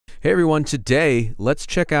Hey everyone, today let's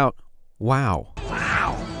check out WOW.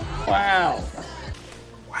 Wow.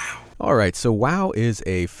 Alright, so WOW is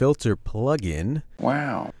a filter plugin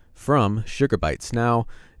from Bytes. Now,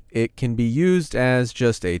 it can be used as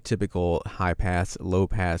just a typical high-pass,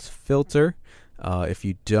 low-pass filter. If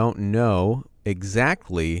you don't know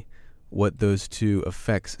exactly what those two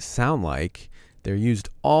effects sound like, they're used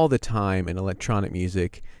all the time in electronic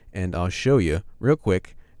music, and I'll show you real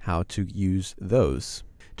quick how to use those.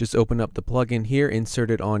 Just open up the plugin here, insert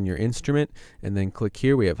it on your instrument, and then click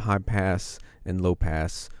here. We have high pass and low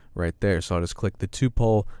pass right there. So I'll just click the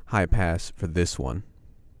 2-pole high pass for this one.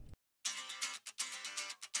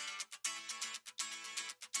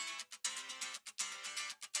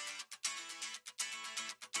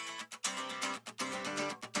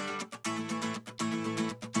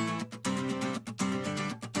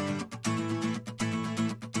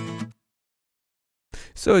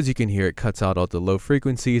 So as you can hear, it cuts out all the low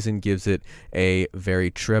frequencies and gives it a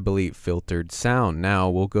very trebly filtered sound.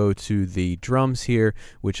 Now we'll go to the drums here,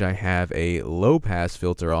 which I have a low pass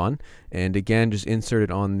filter on, and again just insert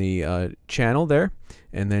it on the channel there,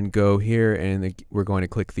 and then go here and we're going to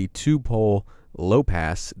click the 2-pole low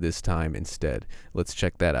pass this time instead. Let's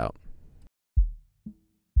check that out.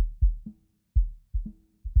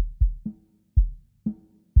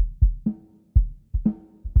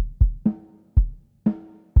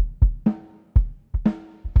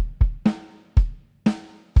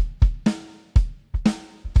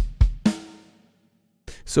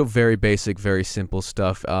 So very basic, very simple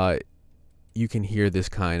stuff. You can hear this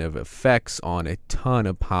kind of effects on a ton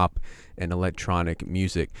of pop and electronic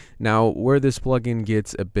music. Now, where this plugin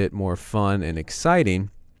gets a bit more fun and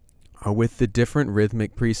exciting are with the different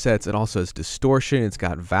rhythmic presets. It also has distortion. It's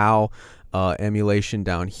got vowel emulation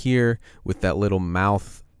down here with that little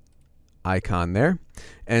mouth icon there.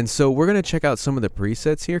 And so we're going to check out some of the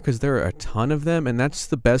presets here because there are a ton of them, and that's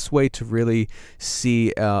the best way to really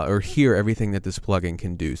see or hear everything that this plugin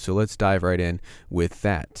can do. So let's dive right in with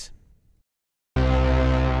that.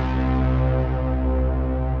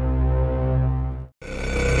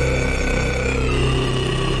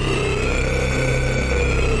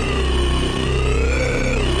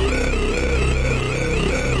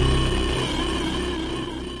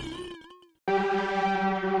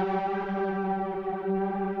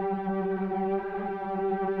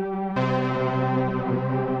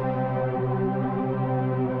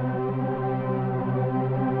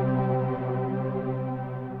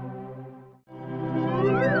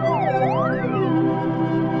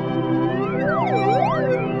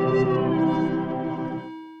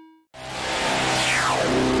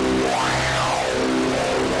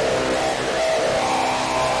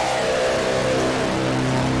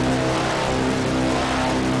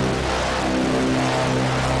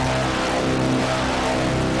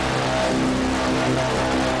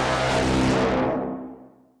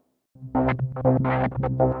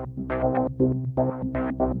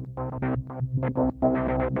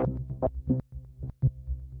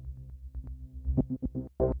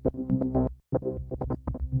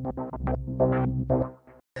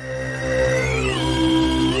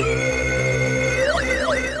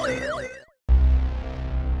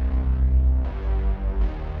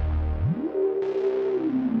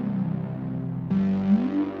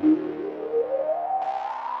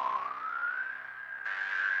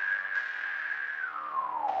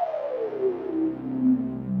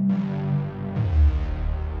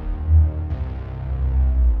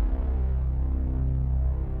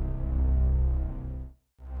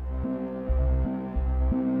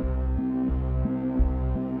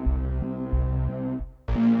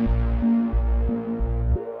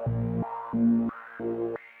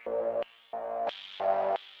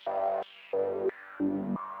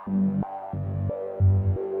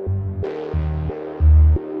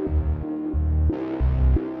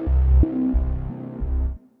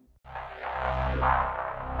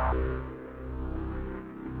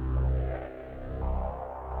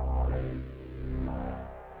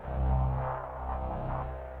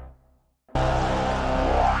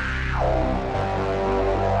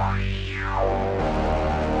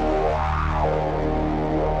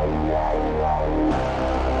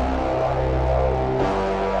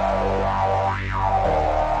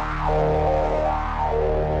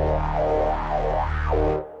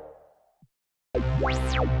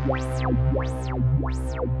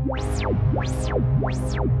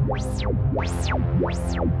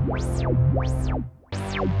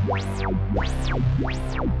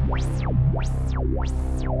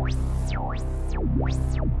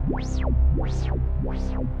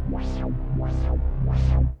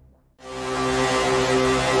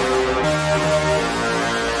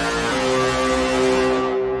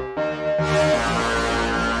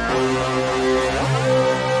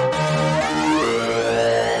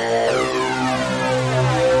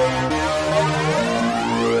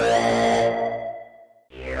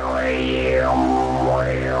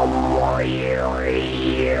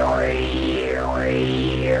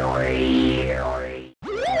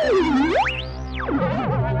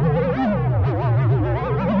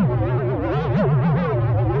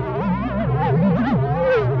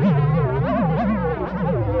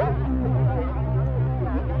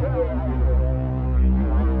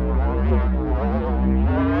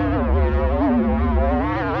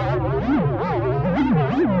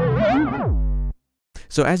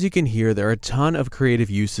 So as you can hear, there are a ton of creative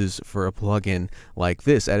uses for a plugin like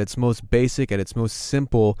this. At its most basic, at its most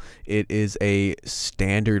simple, it is a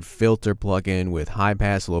standard filter plugin with high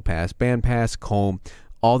pass, low pass, band pass, comb,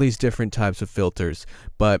 all these different types of filters.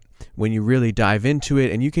 But when you really dive into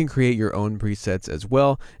it, and you can create your own presets as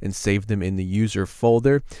well and save them in the user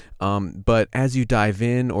folder. But as you dive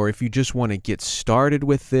in, or if you just want to get started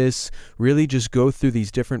with this, really just go through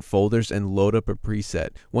these different folders and load up a preset.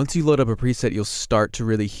 Once you load up a preset, you'll start to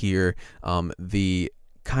really hear the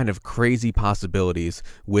kind of crazy possibilities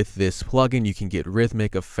with this plugin. You can get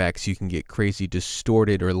rhythmic effects, you can get crazy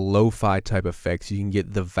distorted or lo-fi type effects, you can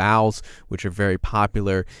get the vowels, which are very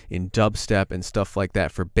popular in dubstep and stuff like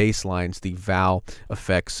that for bass lines, the vowel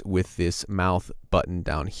effects with this mouth button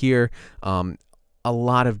down here. A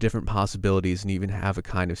lot of different possibilities, and even have a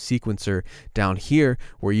kind of sequencer down here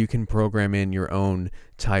where you can program in your own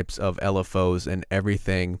types of LFOs and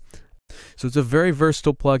everything. So it's a very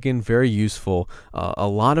versatile plugin, very useful, a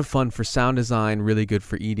lot of fun for sound design, really good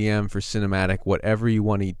for EDM, for cinematic, whatever you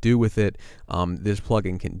want to do with it. This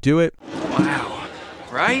plugin can do it. Wow,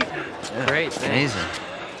 right? Yeah, great, amazing.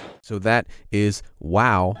 So that is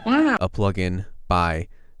WOW, a plugin by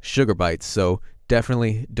Bytes. So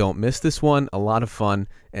definitely don't miss this one. A lot of fun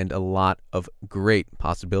and a lot of great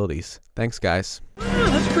possibilities. Thanks, guys. Oh,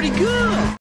 that's pretty good.